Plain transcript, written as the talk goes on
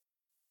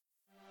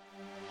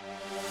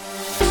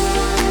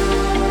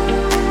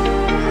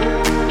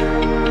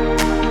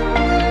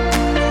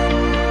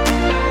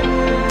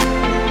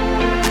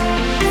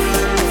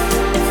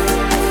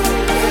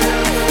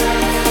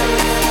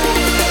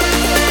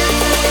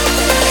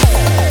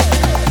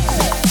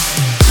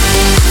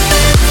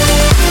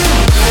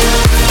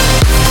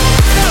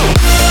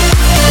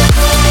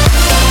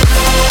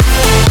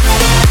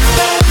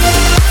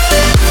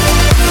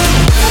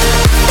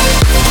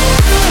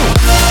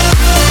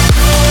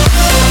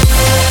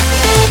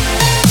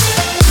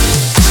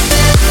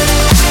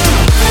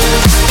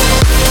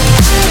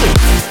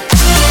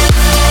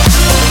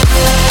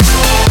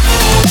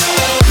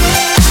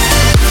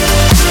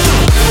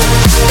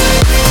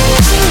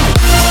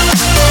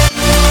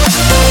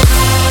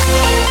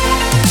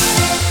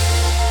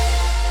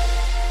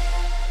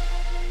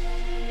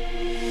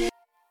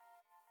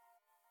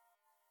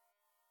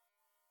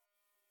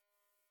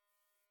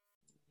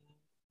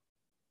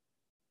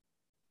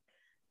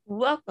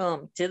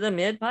Welcome to the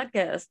Mid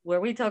Podcast,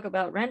 where we talk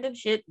about random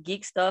shit,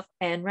 geek stuff,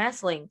 and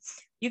wrestling.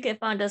 You can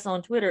find us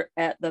on Twitter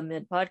at the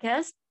Mid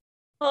Podcast,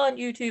 on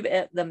YouTube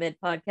at the Mid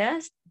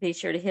Podcast. Be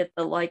sure to hit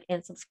the like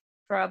and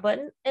subscribe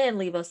button and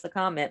leave us a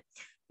comment.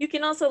 You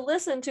can also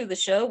listen to the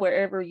show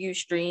wherever you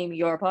stream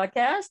your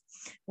podcast.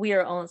 We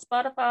are on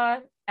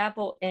Spotify,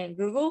 Apple, and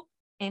Google.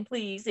 And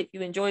please, if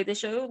you enjoy the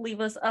show,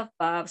 leave us a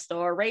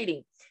 5-star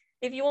rating.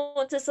 If you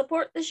want to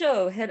support the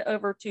show, head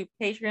over to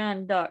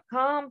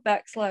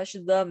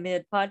patreon.com/the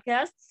mid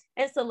podcast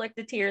and select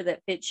a tier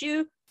that fits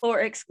you for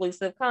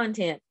exclusive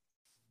content.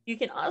 You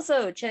can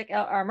also check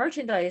out our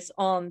merchandise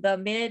on the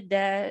mid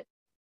the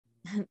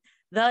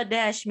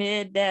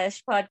mid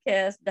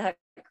podcast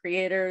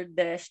creator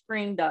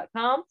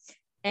spring.com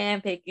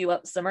and pick you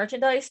up some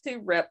merchandise to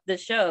rep the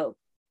show.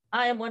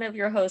 I am one of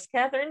your hosts,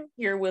 Catherine,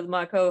 here with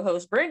my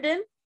co-host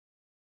Brendan.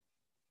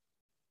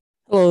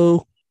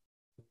 Hello.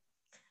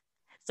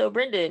 So,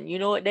 Brendan, you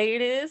know what day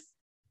it is?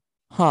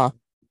 Huh.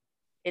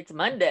 It's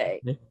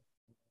Monday.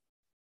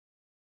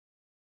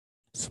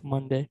 It's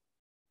Monday.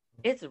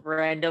 It's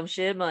Random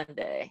Shit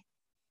Monday.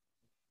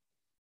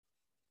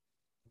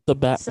 The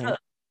Batman. So,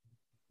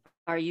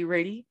 are you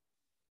ready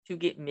to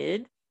get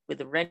mid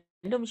with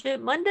Random Shit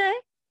Monday?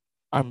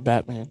 I'm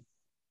Batman.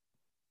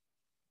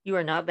 You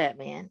are not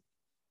Batman.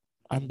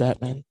 I'm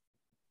Batman.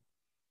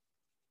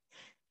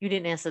 You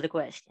didn't answer the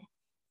question.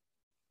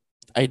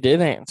 I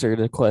did answer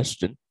the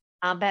question.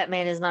 I'm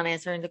Batman is not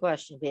answering the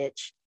question,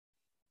 bitch.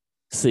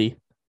 See.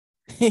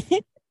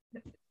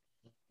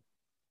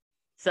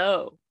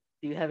 So,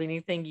 do you have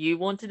anything you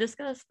want to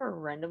discuss for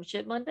Random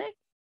Shit Monday?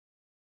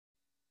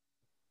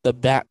 The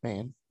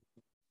Batman.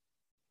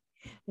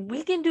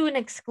 We can do an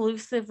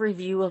exclusive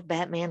review of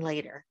Batman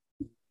later.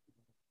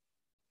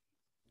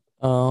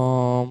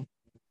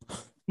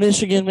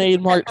 Michigan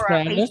made March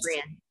Madness.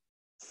 Patreon.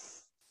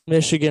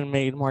 Michigan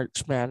made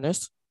March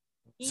Madness.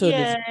 So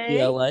did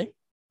UCLA.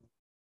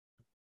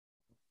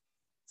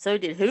 So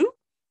did who?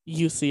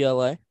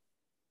 UCLA.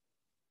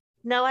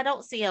 No, I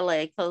don't see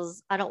LA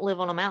because I don't live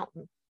on a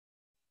mountain.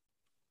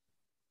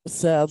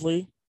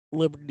 Sadly,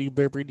 Liberty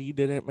Liberty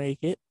didn't make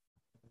it.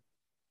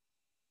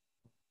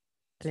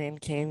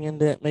 Grand Canyon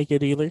didn't make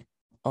it either.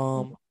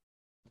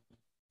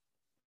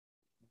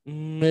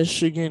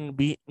 Michigan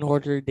beat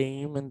Notre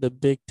Dame in the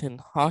Big Ten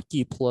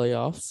hockey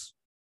playoffs.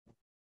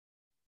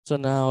 So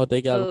now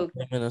they got to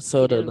play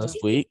Minnesota this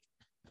week.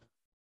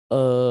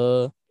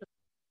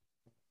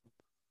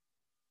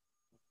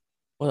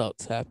 What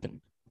else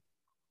happened?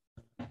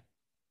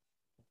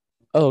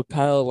 Oh,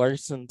 Kyle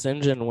Larson's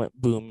engine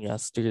went boom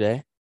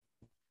yesterday.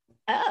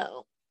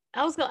 Oh,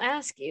 I was going to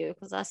ask you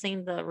because I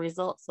seen the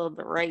results of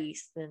the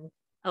race and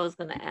I was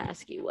going to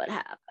ask you what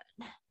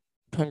happened.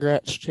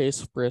 Congrats,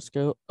 Chase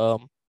Briscoe.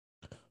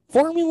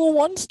 Formula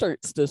One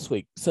starts this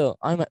week, so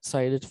I'm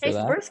excited for that.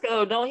 Chase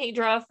Briscoe, don't he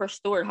drive for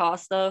Stewart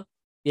Haas though?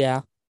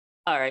 Yeah.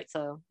 All right,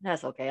 so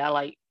that's okay. I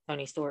like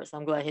Tony Stewart, so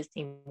I'm glad his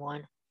team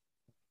won.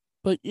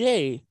 But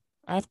yay,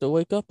 I have to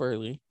wake up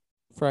early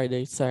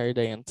Friday,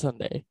 Saturday, and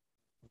Sunday.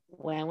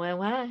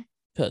 Why?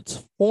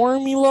 Because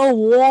Formula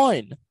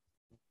One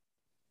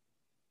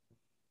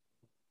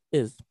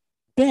is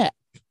back.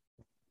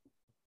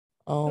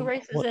 Who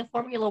races in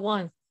Formula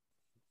One?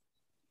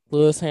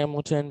 Lewis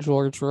Hamilton,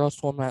 George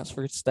Russell, Max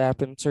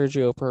Verstappen,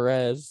 Sergio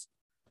Perez.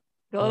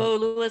 Go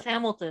Lewis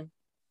Hamilton.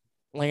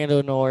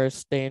 Lando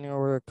Norris, Daniel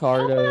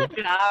Ricciardo.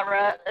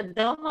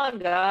 Don't my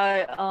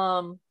guy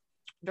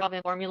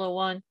driving Formula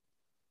One?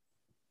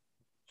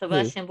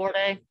 Sebastian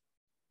Bourdais?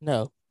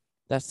 No,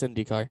 that's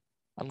IndyCar.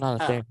 I'm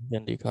not a fan of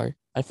IndyCar.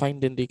 I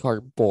find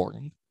IndyCar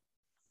boring.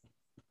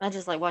 I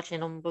just like watching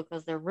them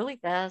because they're really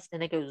fast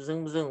and they go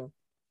zoom, zoom.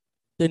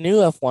 The new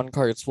F1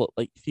 cars look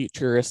like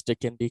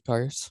futuristic Indy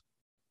cars.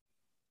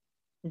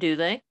 Do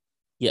they?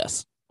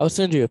 Yes. I'll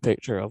send you a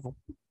picture of them.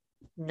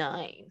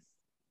 Nice.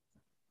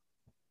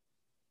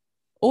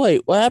 Oh,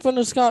 wait. What happened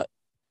to Scott?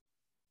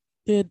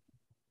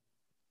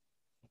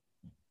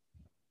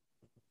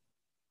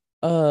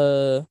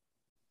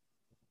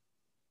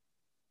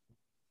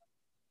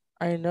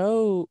 I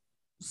know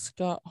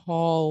Scott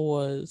Hall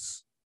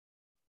was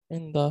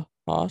in the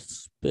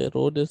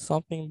hospital. Did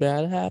something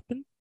bad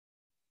happen?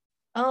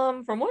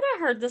 From what I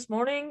heard this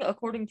morning,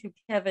 according to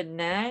Kevin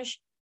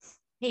Nash,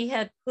 he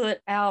had put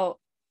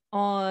out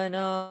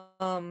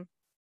on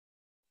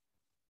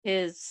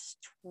his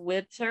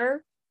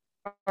Twitter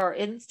or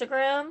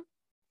Instagram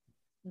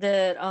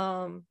that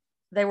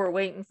they were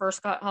waiting for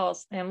Scott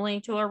Hall's family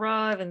to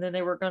arrive and then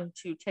they were going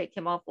to take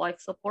him off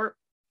life support.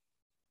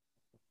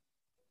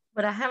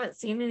 But I haven't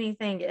seen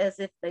anything as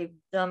if they've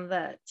done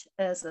that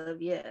as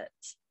of yet.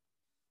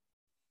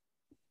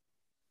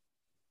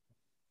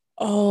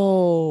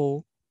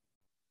 Oh.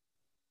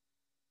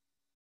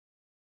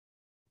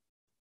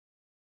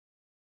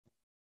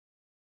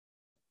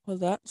 Well,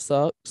 that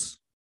sucks.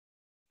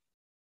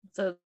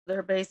 So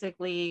they're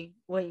basically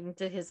waiting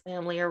till his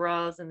family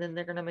arrives and then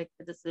they're going to make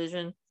the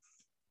decision.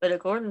 But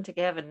according to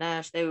Gavin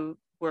Nash, they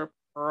were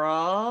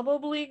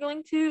probably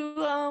going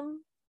to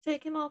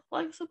take him off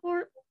life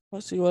support.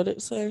 Let's see what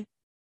it say.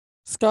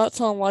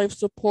 Scott's on life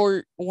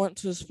support.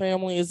 Once his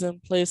family is in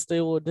place,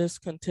 they will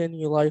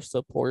discontinue life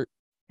support.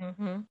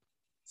 Mm-hmm.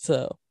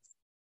 So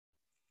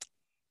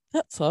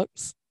that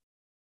sucks.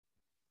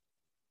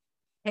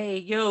 Hey,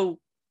 yo.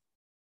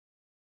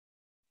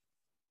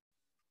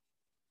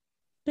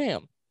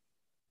 Damn.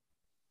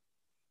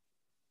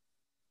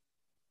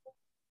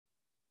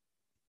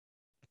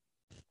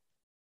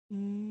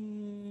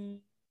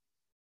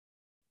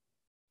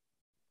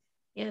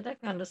 Yeah,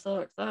 that kind of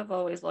sucks. I've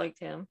always liked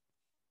him.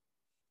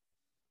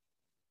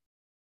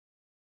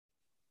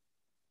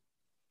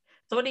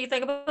 So, what do you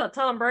think about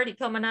Tom Brady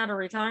coming out of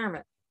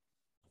retirement?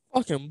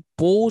 Fucking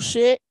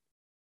bullshit.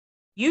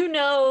 You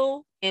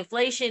know,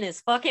 inflation is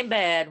fucking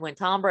bad when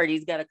Tom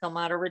Brady's got to come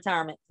out of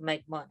retirement to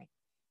make money.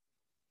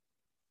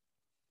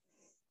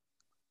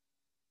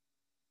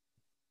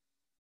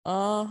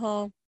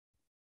 Uh-huh.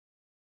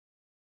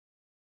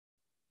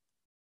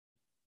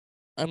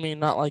 I mean,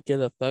 not like it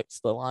affects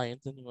the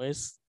Lions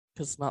anyways,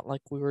 because not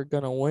like we were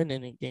gonna win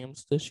any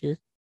games this year.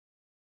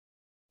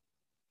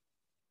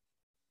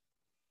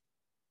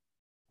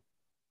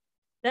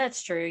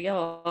 That's true.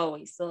 Y'all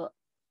always suck.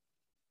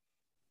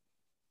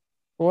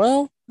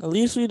 Well, at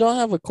least we don't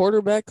have a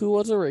quarterback who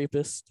was a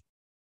rapist.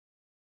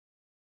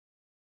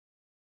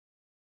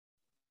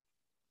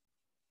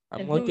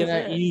 I'm And who looking is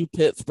at that? you,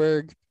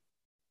 Pittsburgh.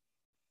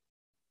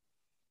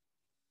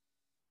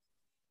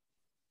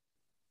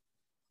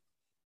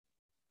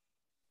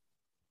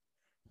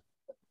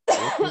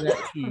 Looking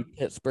at you,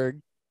 Pittsburgh.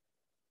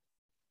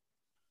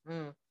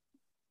 Mm,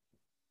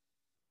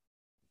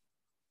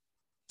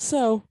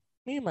 So,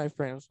 me and my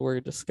friends were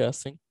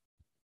discussing,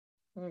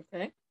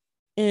 okay.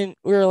 and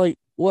we were like,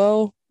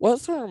 well,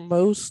 what's our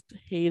most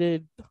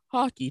hated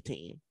hockey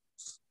teams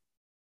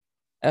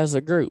as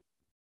a group?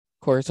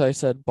 Of course, I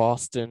said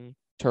Boston,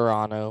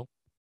 Toronto,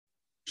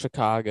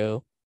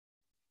 Chicago,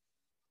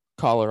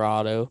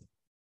 Colorado.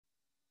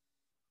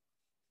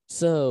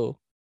 So,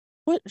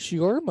 what's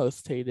your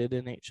most hated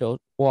NHL?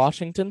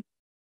 Washington?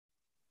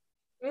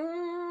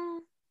 Mm,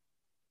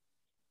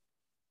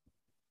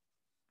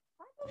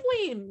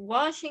 probably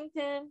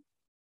Washington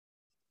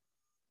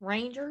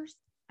Rangers.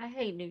 I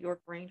hate New York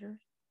Rangers.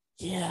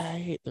 Yeah, I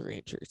hate the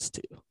Rangers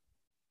too.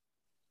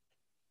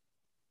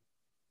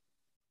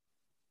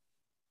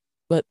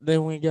 But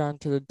then we got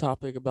into the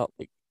topic about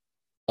like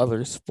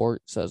other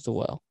sports as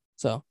well.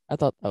 So I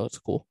thought that was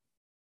cool.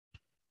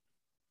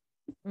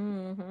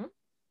 Mm-hmm.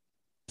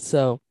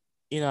 So,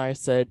 I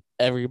said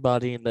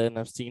everybody in the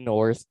NFC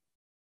North,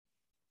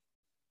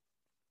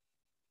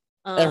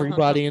 Uh-huh.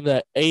 everybody in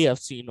the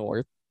AFC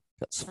North.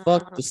 Because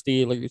fuck Uh-huh. the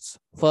Steelers,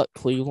 fuck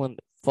Cleveland,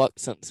 fuck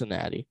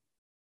Cincinnati.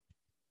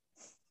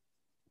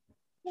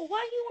 Well,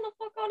 why do you want to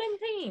fuck all them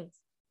teams?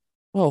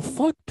 Well,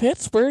 fuck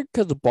Pittsburgh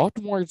because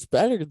Baltimore is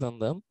better than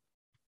them.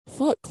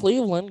 Fuck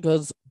Cleveland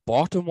because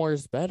Baltimore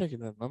is better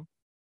than them.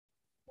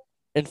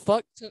 And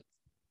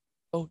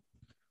oh,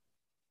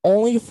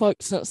 only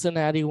fuck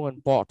Cincinnati when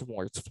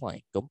Baltimore's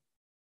playing them.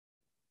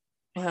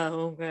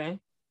 Oh, okay.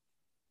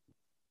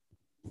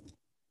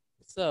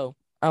 So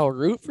I'll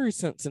root for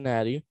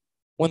Cincinnati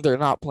when they're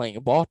not playing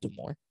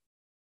Baltimore.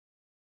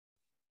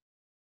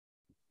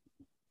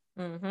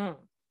 Mm-hmm.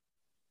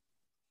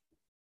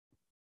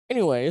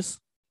 Anyways,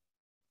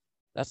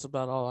 that's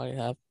about all I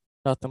have.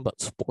 Nothing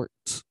but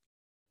sports.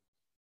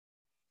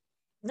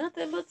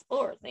 Nothing but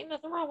sports. Ain't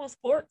nothing wrong with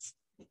sports.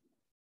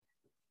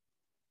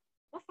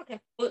 My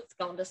fucking foot's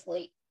gone to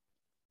sleep.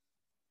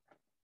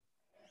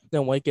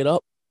 Then wake it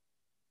up.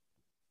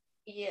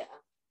 Yeah.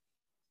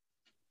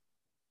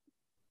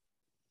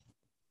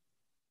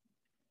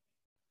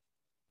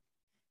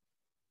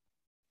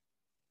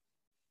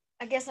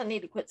 I guess I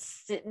need to quit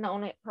sitting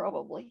on it,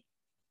 probably.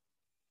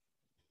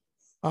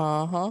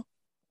 Uh-huh.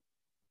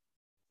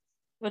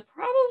 Would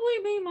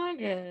probably be my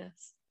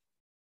guess.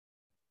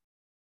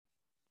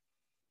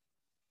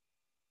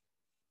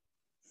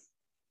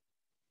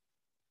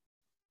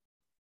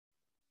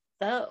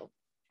 So,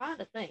 trying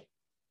to think.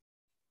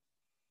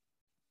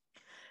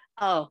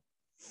 Oh,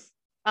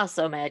 I was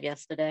so mad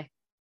yesterday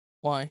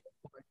Why?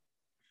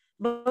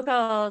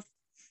 because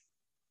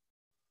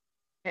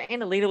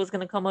Aunt Alita was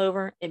going to come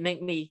over and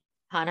make me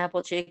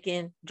pineapple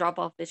chicken, drop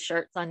off the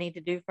shirts I need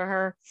to do for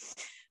her.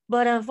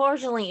 But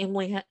unfortunately,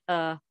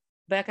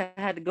 Becca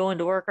had to go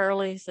into work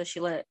early, so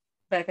she let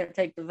Becca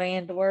take the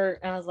van to work.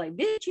 And I was like,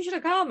 bitch, you should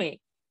have called me.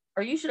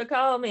 Or you should have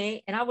called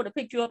me and I would have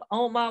picked you up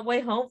on my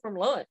way home from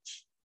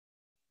lunch.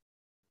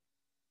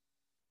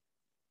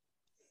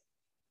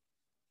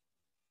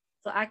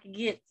 So I could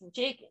get some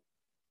chicken.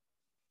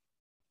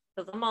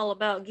 Because I'm all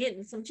about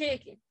getting some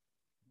chicken.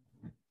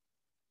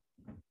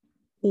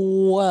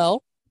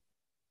 Well,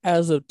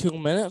 as of 2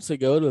 minutes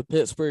ago, the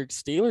Pittsburgh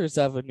Steelers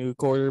have a new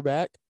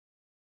quarterback.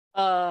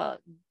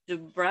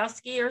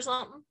 Dabrowski or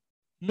something.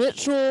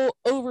 Mitchell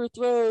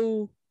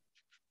overthrow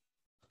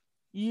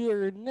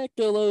your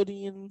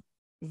Nickelodeon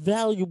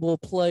valuable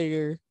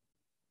player,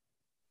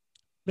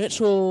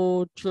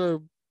 Mitchell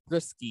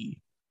Trubisky.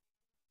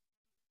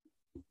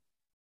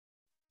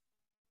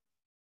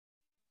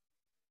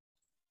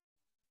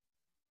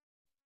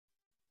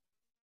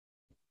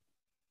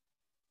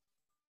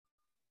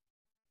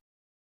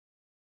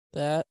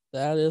 That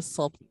is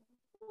something.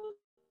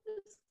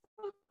 This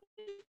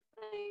fucking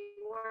thing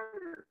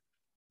work?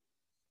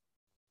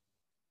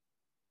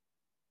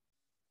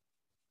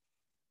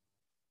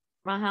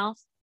 My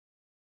house.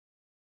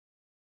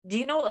 Do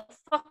you know what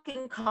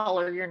fucking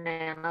color your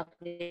nana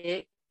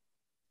picked?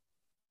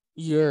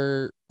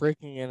 You're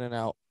breaking in and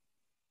out.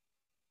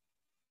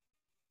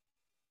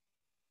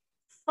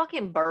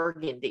 Fucking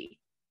burgundy.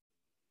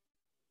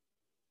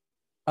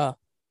 Ah,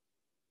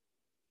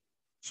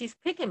 She's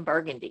picking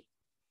burgundy.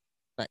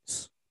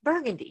 nice.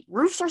 Burgundy.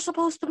 Roofs are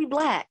supposed to be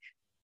black.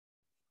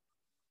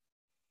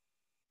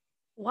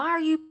 Why are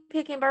you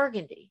picking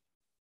burgundy?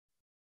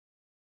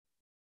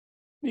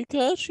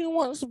 Because she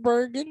wants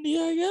burgundy,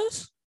 I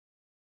guess.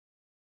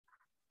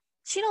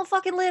 She don't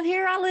fucking live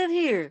here. I live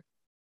here.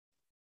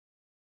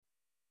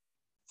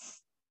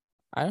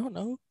 I don't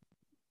know.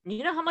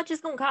 You know how much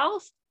it's gonna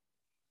cost?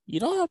 You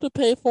don't have to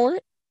pay for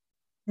it.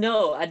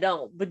 No, I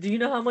don't. But do you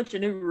know how much a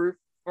new roof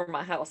for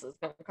my house is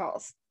gonna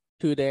cost?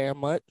 Too damn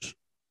much.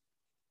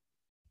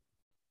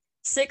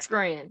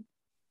 $6,000.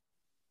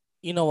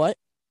 You know what?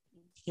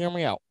 Hear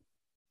me out.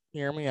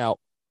 Hear me out.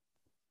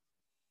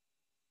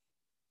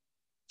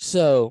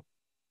 So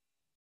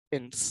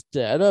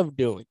instead of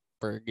doing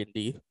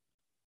burgundy,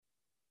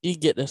 you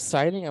get the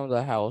siding of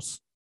the house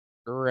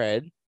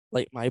red,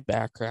 like my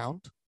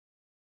background,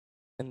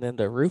 and then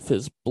the roof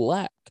is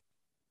black.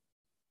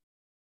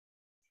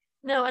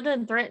 No, I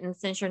done threatened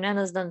since your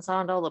nana's done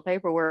signed all the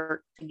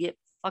paperwork to get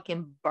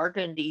fucking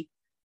burgundy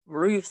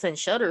roofs and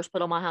shutters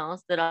put on my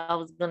house that I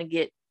was gonna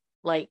get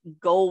like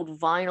gold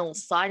vinyl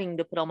siding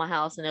to put on my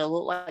house and it'll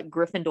look like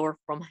Gryffindor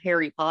from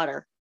Harry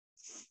Potter.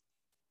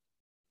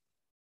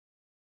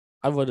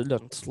 I would have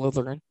done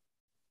Slytherin.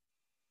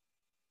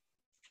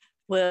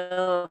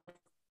 Well,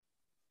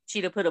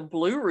 she'd have put a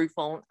blue roof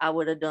on, I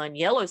would have done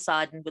yellow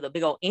siding with a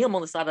big old M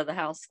on the side of the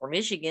house for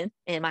Michigan,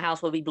 and my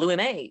house would be blue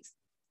and maize.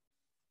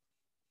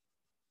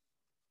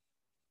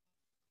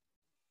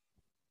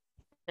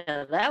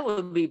 Now, that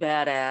would be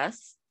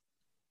badass.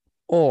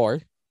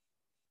 Or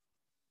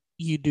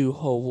you do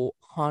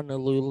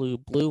Honolulu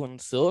blue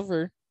and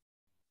silver.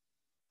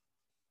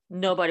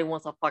 Nobody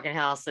wants a fucking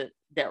house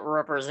that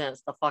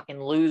represents the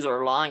fucking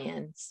loser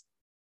Lions.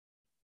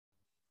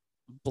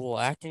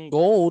 Black and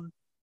gold.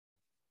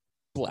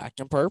 Black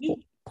and purple.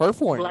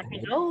 Purple and Black gold.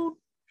 and gold.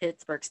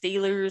 Pittsburgh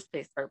Steelers,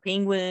 Pittsburgh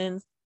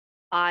Penguins,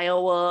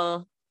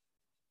 Iowa.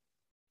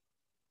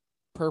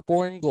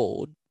 Purple and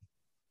gold.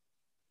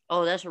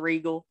 Oh, that's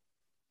regal.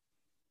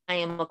 I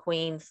am a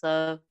queen, so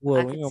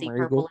I could William see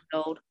Regal. purple and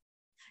gold.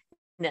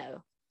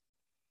 No,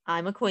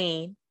 I'm a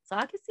queen, so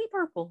I could see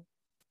purple.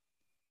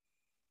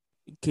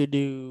 You could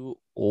do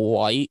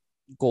white,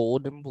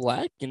 gold, and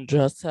black and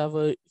just have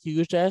a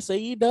huge ass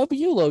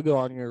AEW logo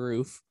on your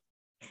roof.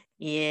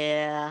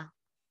 Yeah,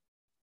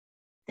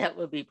 that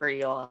would be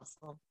pretty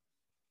awesome.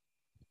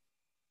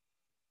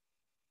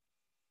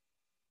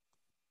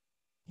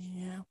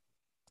 Yeah.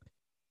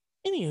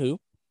 Anywho.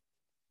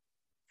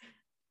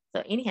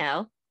 So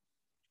anyhow,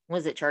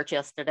 was at church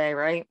yesterday,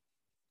 right?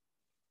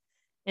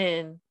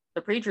 And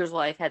the preacher's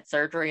wife had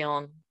surgery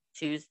on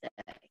Tuesday.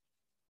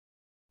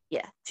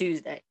 Yeah,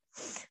 Tuesday.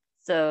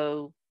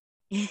 So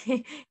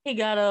he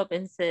got up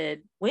and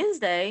said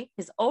Wednesday,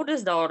 his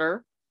oldest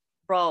daughter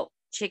brought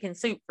chicken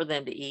soup for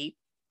them to eat.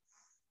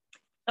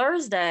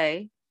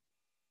 Thursday,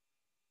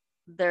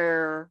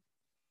 their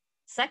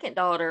second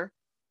daughter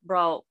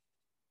brought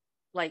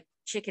like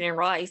chicken and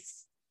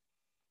rice.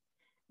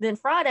 Then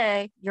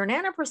Friday, your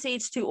nana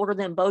proceeds to order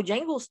them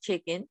Bojangles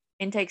chicken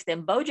and takes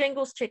them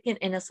Bojangles chicken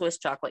and a Swiss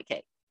chocolate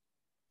cake.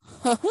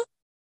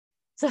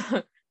 So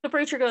the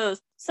preacher goes,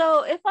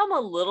 so if I'm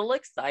a little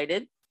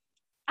excited,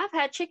 I've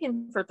had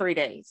chicken for 3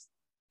 days.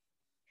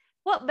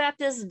 What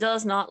Baptist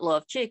does not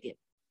love chicken?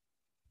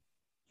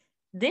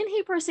 Then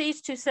he proceeds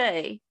to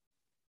say,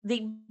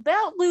 the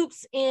belt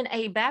loops in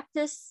a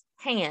Baptist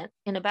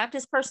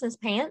person's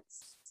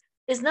pants,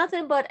 is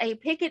nothing but a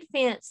picket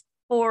fence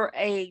for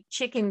a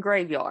chicken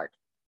graveyard.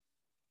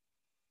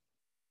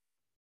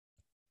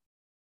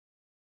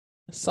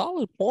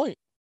 Solid point.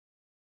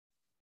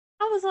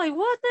 I was like,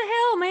 what the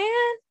hell,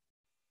 man?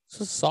 It's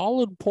a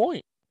solid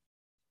point.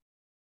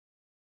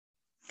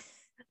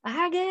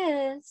 I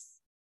guess.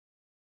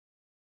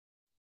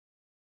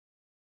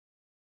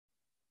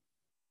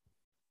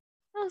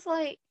 I was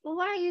like, well,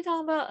 why are you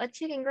talking about a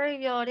chicken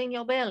graveyard in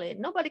your belly?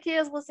 Nobody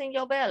cares what's in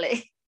your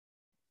belly.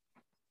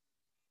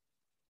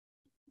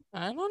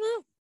 I don't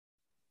know.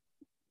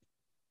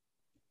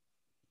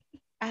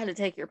 I had to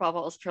take your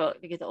papa's truck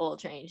to get the oil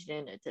changed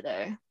in it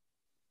today.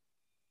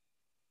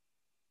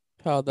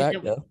 How'd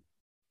that go?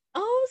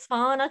 Oh, it's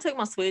fine. I took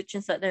my Switch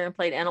and sat there and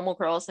played Animal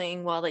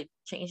Crossing while they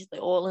changed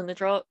the oil in the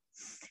truck.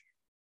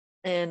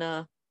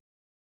 And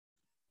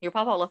your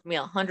papa left me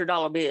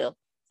 $100 bill.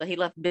 So he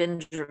left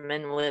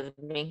Benjamin with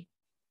me.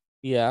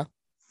 Yeah.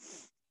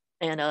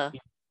 And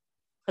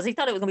because he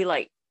thought it was gonna be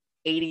like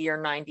 $80 or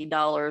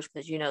 $90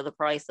 because you know the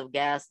price of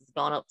gas has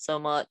gone up so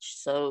much.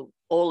 So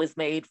oil is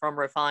made from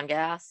refined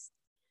gas.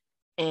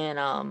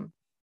 And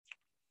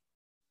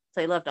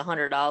So he left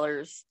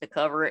 $100 to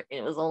cover it, and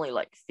it was only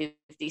like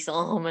 50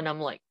 some. And I'm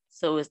like,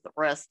 so is the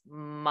rest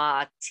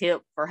my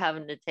tip for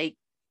having to take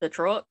the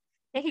truck?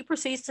 And he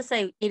proceeds to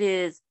say, it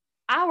is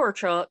our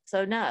truck,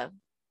 so no.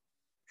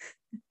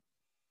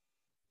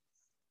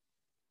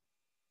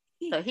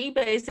 So he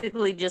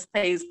basically just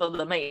pays for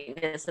the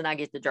maintenance and I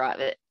get to drive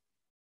it.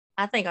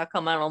 I think I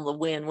come out on the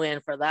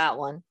win-win for that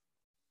one.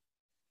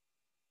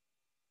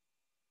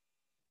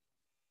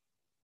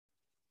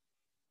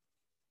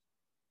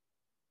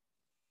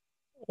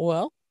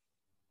 Well,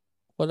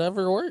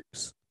 whatever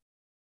works.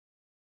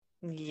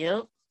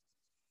 Yep.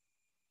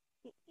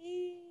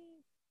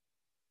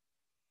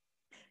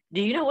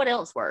 Do you know what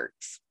else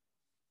works?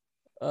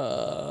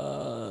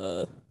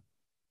 The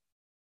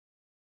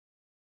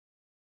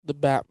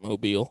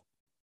Batmobile.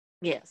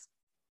 Yes.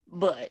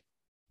 But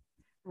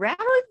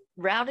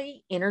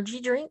rowdy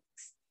energy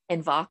drinks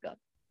and vodka,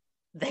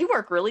 they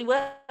work really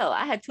well.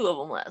 I had 2 of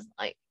them last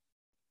night.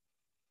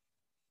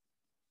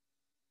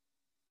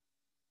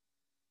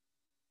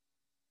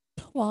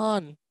 Come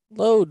on,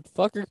 load,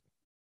 fucker.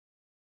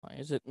 Why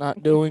is it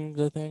not doing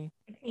the thing?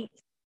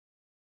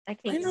 I I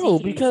can't know,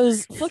 see you.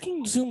 because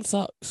fucking Zoom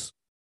sucks.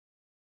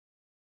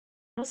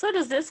 Well, so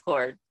does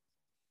Discord.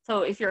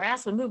 So if your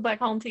ass would move back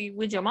home to you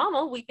with your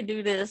mama, we could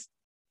do this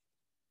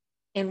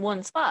in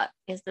one spot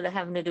instead of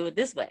having to do it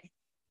this way.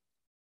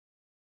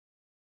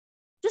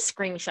 Just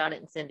screenshot it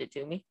and send it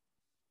to me.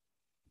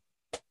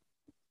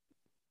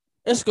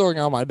 It's going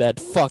on my bed.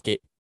 Fuck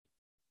it.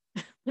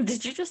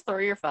 Did you just throw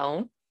your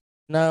phone?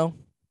 No.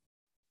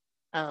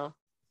 Oh.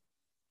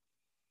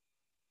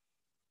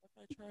 If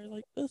I try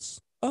like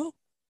this. Oh.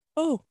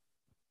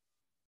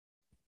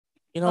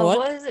 You know Oh, what?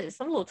 what is it?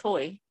 Some little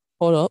toy.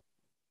 Hold up.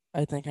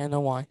 I think I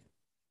know why.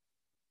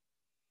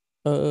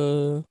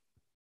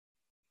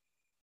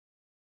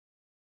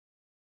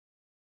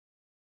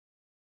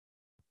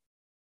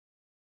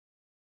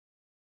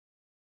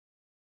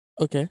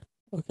 Okay.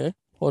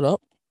 Hold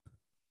up.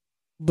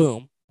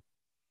 Boom.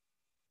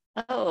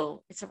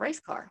 Oh, it's a race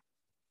car.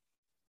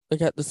 I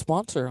got the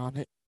sponsor on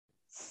it.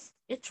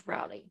 It's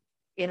rowdy.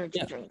 Energy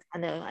Yeah. drink. I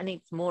know. I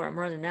need some more. I'm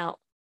running out.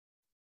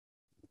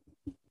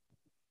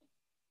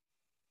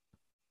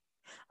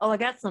 Oh, I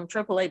got some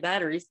AAA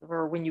batteries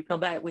for when you come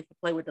back. We can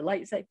play with the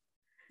lightsaber.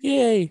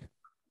 Yay.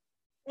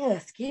 Yeah,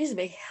 excuse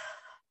me.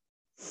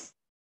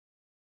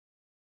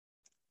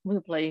 We'll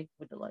play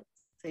with the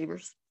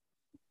lightsabers.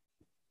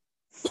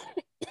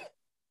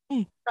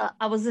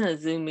 I was in a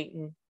Zoom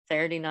meeting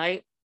Saturday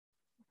night.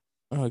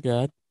 Oh,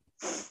 God.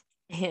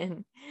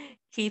 And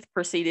Keith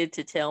proceeded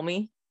to tell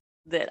me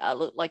that I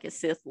looked like a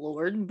Sith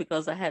Lord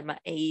because I had my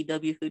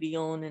AEW hoodie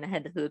on and I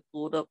had the hood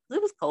pulled up because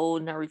it was cold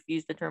and I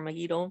refused to turn my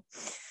heat on.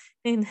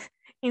 And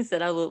he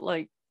said I looked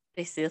like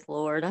a Sith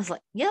Lord. I was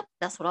like, yep,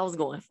 that's what I was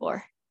going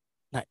for.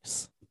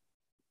 Nice.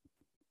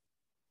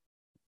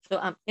 So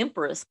I'm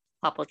Empress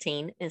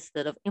Palpatine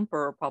instead of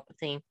Emperor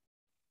Palpatine.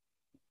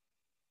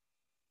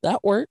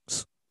 That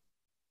works.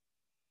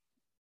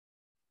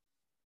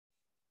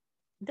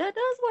 That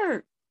does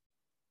work.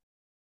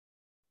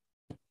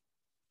 I'm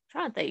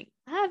trying to think.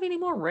 I have any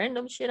more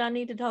random shit I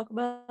need to talk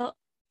about?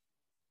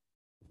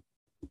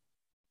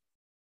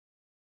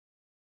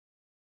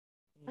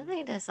 I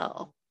think that's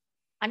all.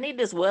 I need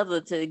this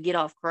weather to get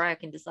off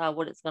crack and decide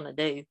what it's gonna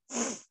do.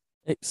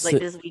 Like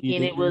this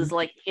weekend, it was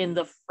like in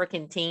the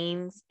freaking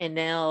teens, and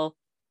now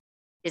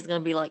it's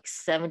gonna be like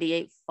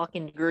 78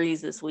 fucking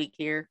degrees this week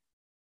here.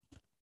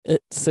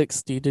 It's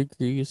 60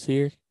 degrees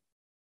here.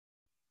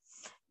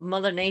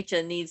 Mother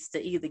Nature needs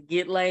to either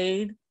get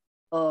laid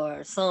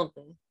or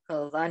something,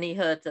 because I need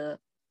her to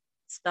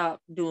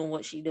stop doing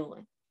what she's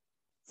doing.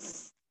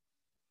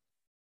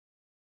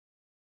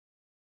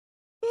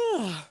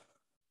 I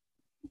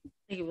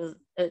think it was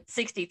at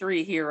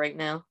 63 here right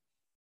now.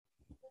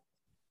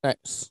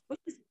 Nice.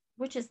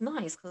 Which is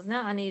nice because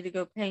now I need to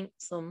go paint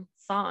some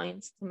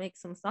signs to make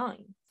some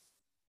signs.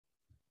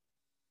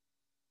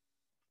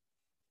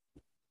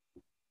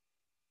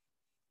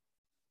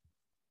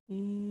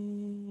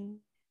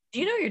 Do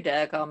you know your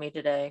dad called me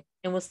today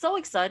and was so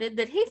excited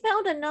that he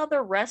found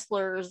another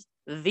wrestler's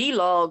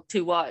vlog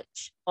to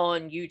watch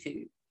on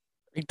YouTube?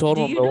 I told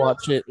him to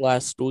watch it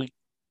last week.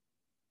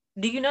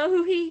 Do you know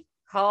who he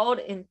called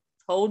and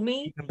told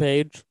me? Ethan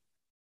Page.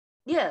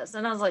 Yes,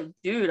 and I was like,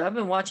 dude, I've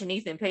been watching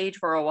Ethan Page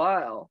for a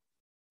while.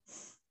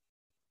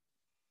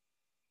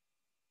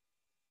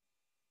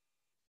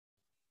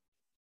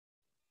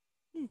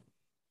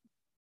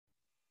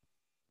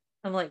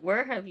 I'm like,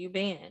 where have you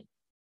been?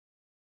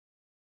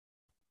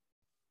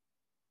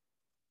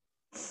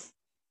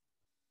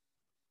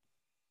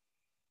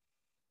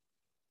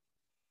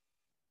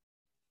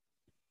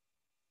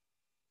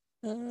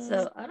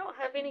 So I don't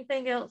have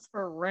anything else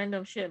for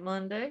Random Shit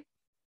Monday.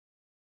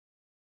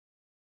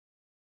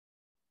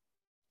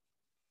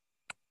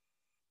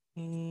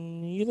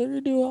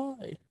 Neither do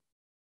I.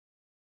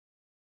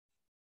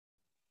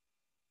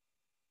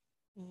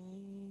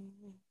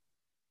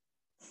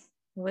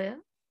 Well,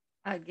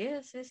 I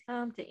guess it's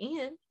time to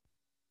end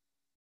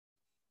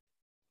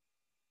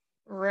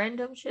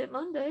Random Shit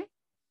Monday.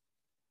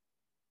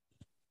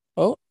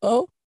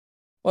 Oh.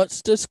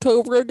 What's this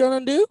cobra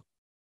gonna do?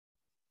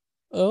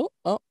 Oh.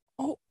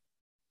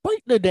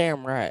 Bite the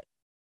damn rat.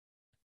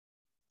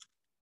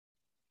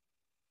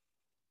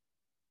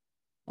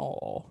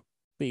 Oh,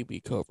 baby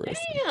cobra.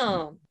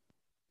 Damn.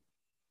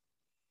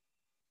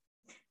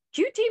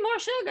 QT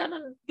Marshall got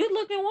a good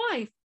looking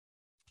wife.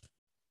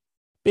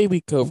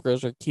 Baby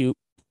cobras are cute.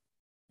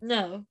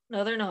 No,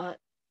 they're not.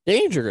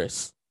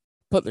 Dangerous,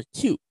 but they're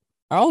cute.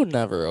 I'll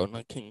never own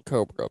a king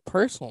cobra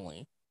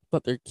personally,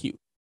 but they're cute.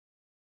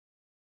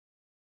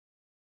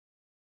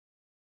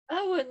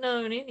 I wouldn't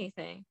own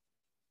anything.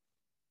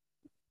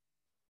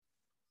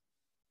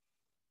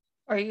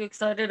 Are you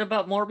excited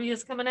about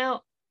Morbius coming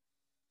out?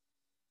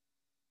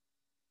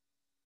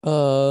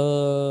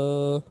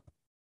 Uh,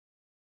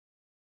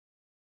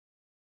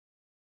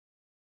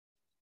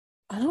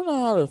 I don't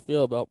know how to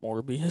feel about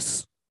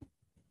Morbius.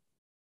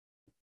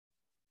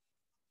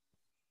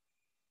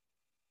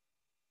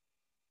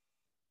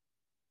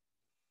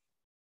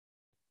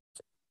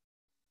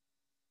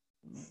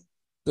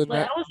 The Like,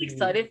 next I was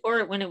excited for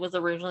it when it was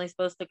originally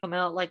supposed to come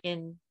out, like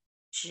in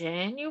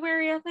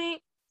January, I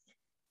think.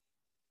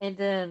 And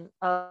then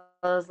I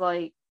was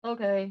like,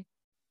 okay,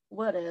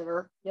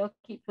 whatever. Y'all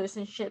keep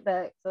pushing shit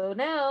back. So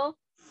now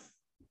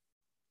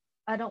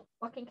I don't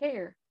fucking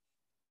care.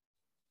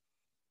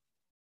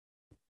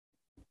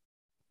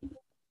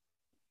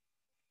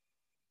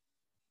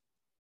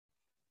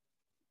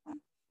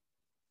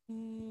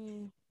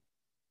 Mm,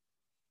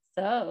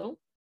 So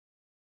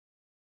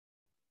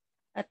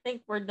I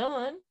think we're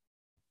done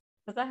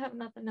because I have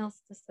nothing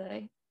else to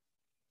say.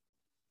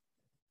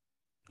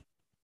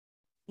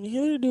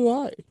 neither do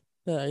I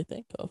that I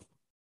think of.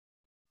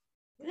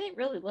 They ain't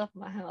really left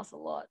my house a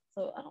lot,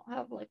 so I don't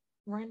have like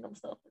random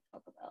stuff to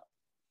talk about.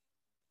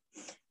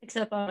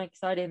 Except I'm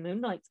excited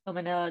Moon Knight's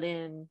coming out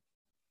in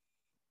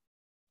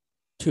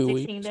 16 2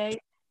 weeks. days.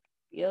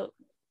 Yep.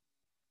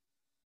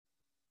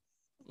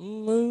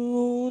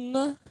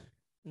 Moon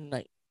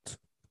Knight.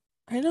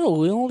 I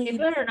know It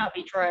better not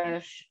be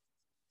trash.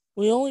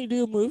 we only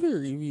do movie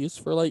reviews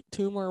for like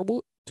 2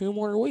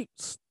 more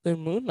weeks. Then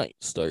Moon Knight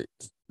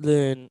starts.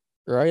 Then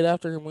right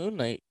after Moon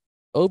Knight,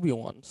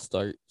 Obi-Wan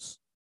starts.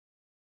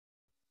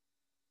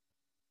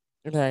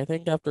 And I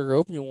think after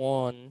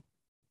Obi-Wan,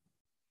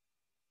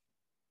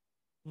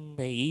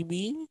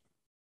 maybe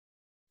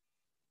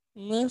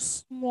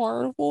Miss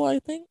Marvel, I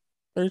think,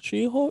 or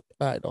She-Hulk.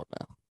 I don't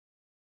know.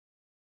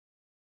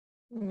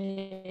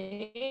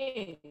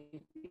 Maybe.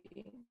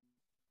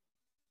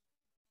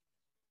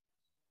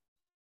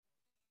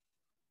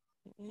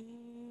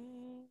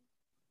 Mm,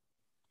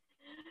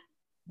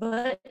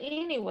 But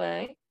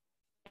anyway,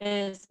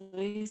 as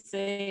we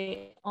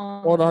say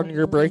Hold on on,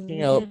 you're the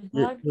breaking up. mid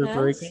You're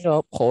breaking podcast,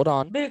 up. Hold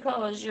on.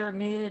 because you're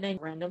mid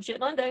and random shit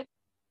Monday.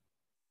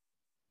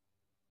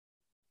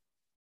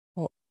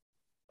 Oh,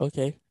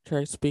 okay,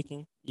 try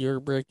speaking. You're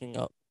breaking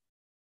up.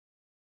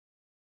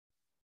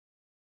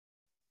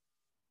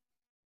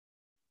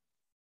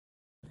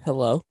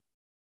 Hello.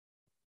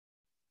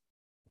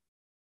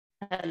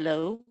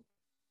 Hello.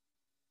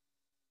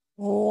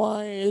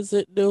 Why is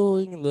it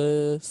doing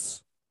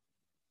this?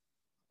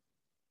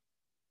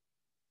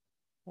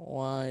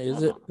 Why is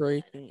Hold it on.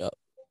 breaking up?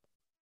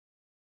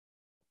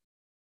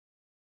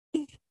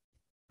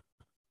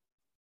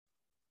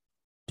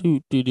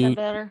 Is that Do.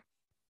 better?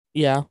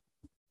 Yeah.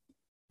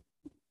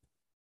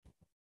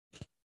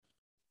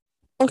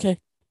 Okay.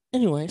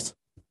 Anyways.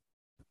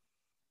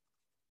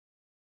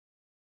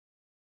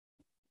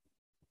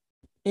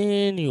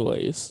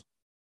 Anyways.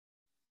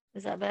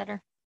 Is that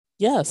better?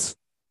 Yes.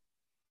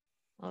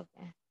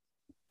 Okay.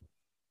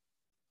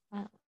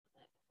 Uh,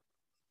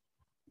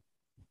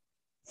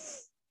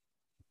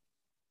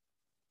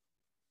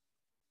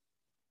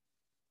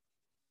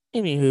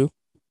 Anywho,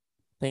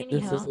 think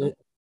this is Anyhow, it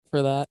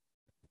for that.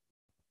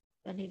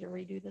 I need to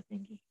redo the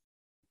thingy.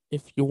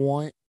 If you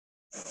want,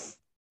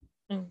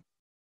 Mm.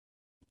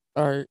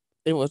 or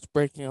it was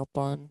breaking up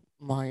on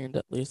my end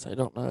at least. I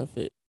don't know if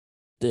it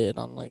did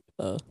on like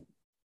the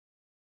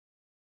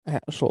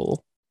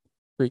actual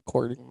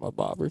recording my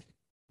bobber.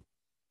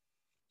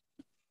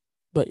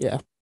 But yeah.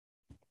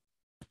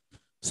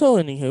 So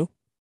anywho,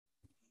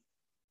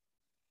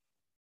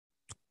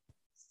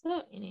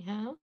 So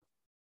anyhow,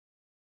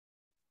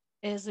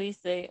 as we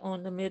say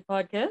on the mid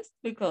podcast,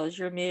 because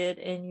you're mid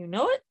and you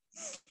know it,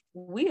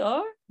 we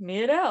are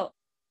mid out.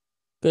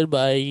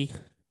 goodbye.